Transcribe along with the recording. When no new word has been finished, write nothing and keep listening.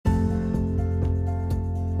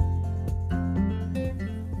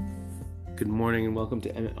Good morning and welcome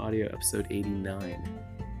to Emmett Audio episode 89.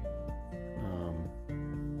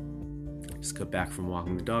 Just got back from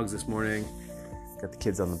walking the dogs this morning. Got the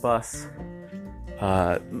kids on the bus.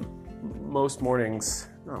 Not most mornings,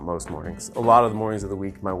 a lot of the mornings of the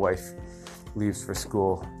week, my wife leaves for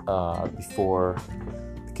school before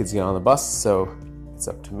the kids get on the bus, so it's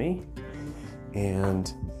up to me.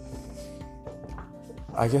 And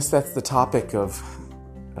I guess that's the topic of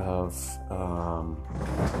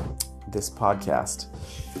this podcast,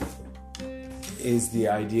 is the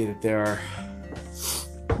idea that there are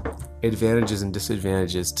advantages and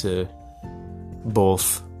disadvantages to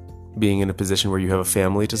both being in a position where you have a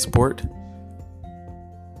family to support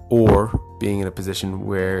or being in a position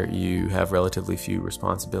where you have relatively few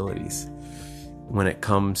responsibilities when it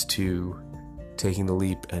comes to taking the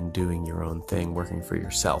leap and doing your own thing, working for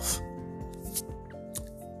yourself,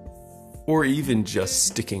 or even just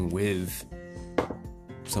sticking with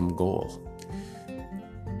some goal.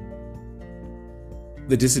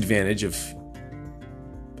 The disadvantage of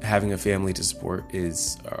having a family to support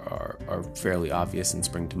are fairly obvious and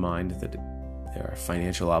spring to mind, that there are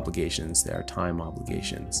financial obligations, there are time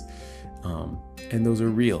obligations, and those are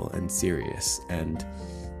real and serious, and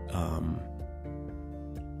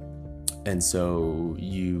so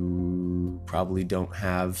you probably don't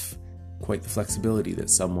have quite the flexibility that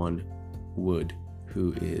someone would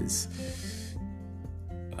who is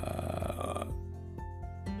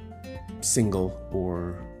single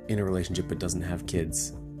or in a relationship but doesn't have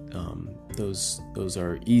kids. Those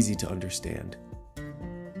are easy to understand.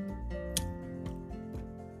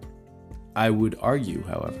 I would argue,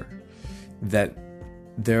 however, that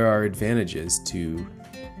there are advantages to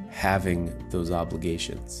having those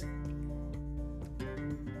obligations.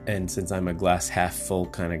 And since I'm a glass half full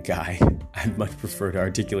kind of guy, I'd much prefer to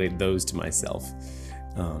articulate those to myself,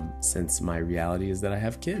 since my reality is that I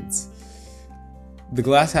have kids. The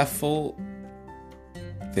glass half full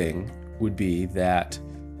thing would be that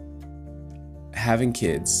having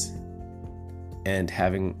kids and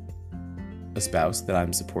having a spouse that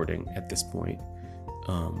I'm supporting at this point,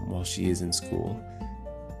 while she is in school,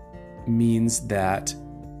 means that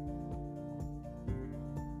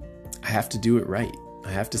I have to do it right.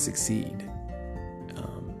 I have to succeed.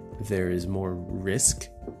 There is more risk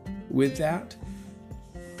with that.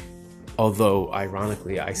 Although,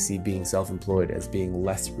 ironically, I see being self-employed as being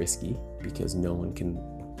less risky because no one can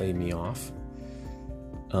lay me off.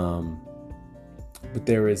 But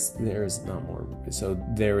there is not more. So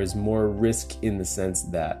there is more risk in the sense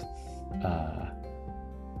that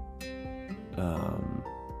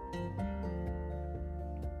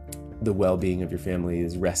the well-being of your family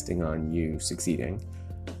is resting on you succeeding.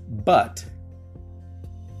 But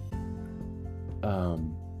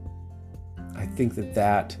I think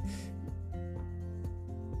that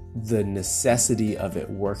the necessity of it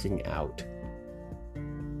working out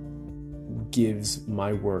gives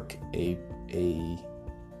my work an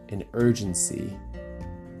urgency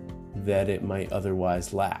that it might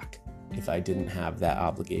otherwise lack if I didn't have that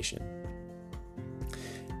obligation.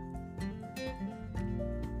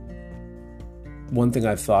 One thing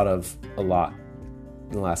I've thought of a lot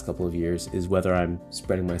in the last couple of years is whether I'm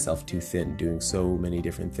spreading myself too thin, doing so many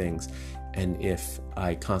different things. And if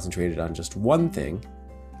I concentrated on just one thing,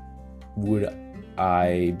 would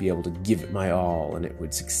I be able to give it my all and it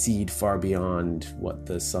would succeed far beyond what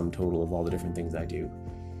the sum total of all the different things I do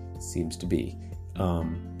seems to be?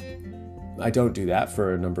 I don't do that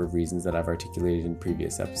for a number of reasons that I've articulated in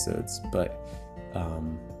previous episodes, but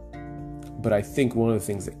I think one of the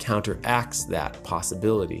things that counteracts that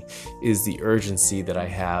possibility is the urgency that I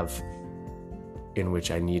have in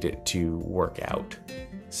which I need it to work out.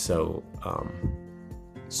 So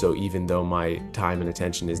even though my time and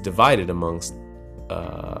attention is divided amongst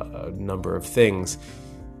a number of things,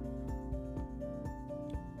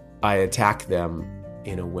 I attack them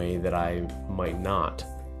in a way that I might not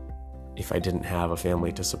if I didn't have a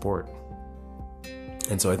family to support.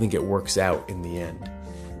 And so I think it works out in the end.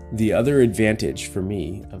 The other advantage for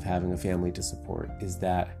me of having a family to support is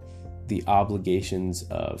that the obligations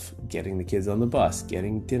of getting the kids on the bus,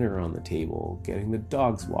 getting dinner on the table, getting the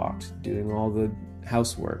dogs walked, doing all the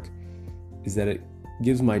housework, is that it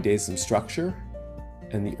gives my day some structure,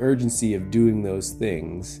 and the urgency of doing those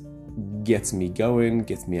things gets me going,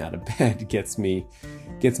 gets me out of bed, gets me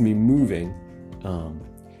moving.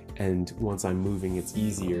 And once I'm moving, it's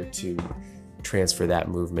easier to transfer that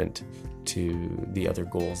movement to the other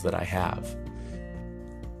goals that I have.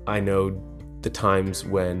 I know the times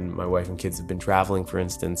when my wife and kids have been traveling, for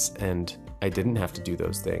instance, and I didn't have to do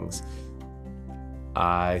those things.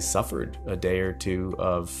 I suffered a day or two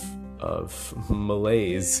of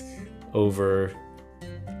malaise over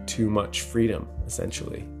too much freedom,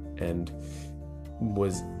 essentially, and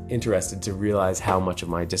was interested to realize how much of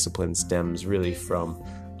my discipline stems really from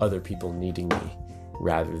other people needing me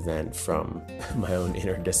rather than from my own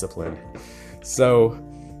inner discipline. So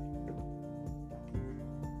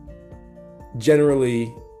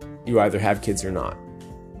generally, you either have kids or not,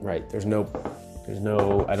 right? There's no,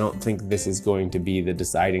 I don't think this is going to be the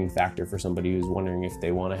deciding factor for somebody who's wondering if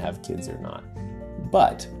they want to have kids or not.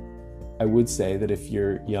 But I would say that if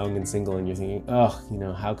you're young and single and you're thinking,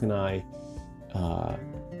 how can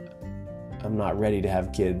I'm not ready to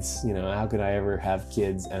have kids, how could I ever have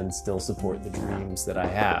kids and still support the dreams that I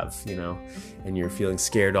have, and you're feeling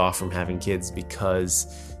scared off from having kids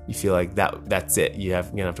because you feel like that's it. You're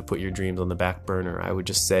gonna have to put your dreams on the back burner. I would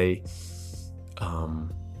just say,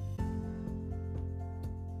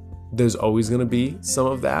 there's always gonna be some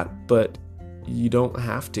of that, but you don't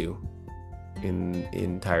have to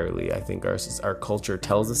entirely. I think our culture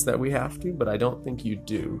tells us that we have to, but I don't think you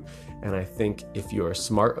do. And I think if you're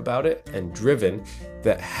smart about it and driven,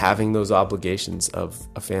 that having those obligations of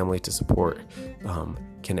a family to support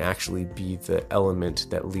can actually be the element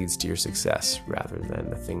that leads to your success rather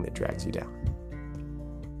than the thing that drags you down.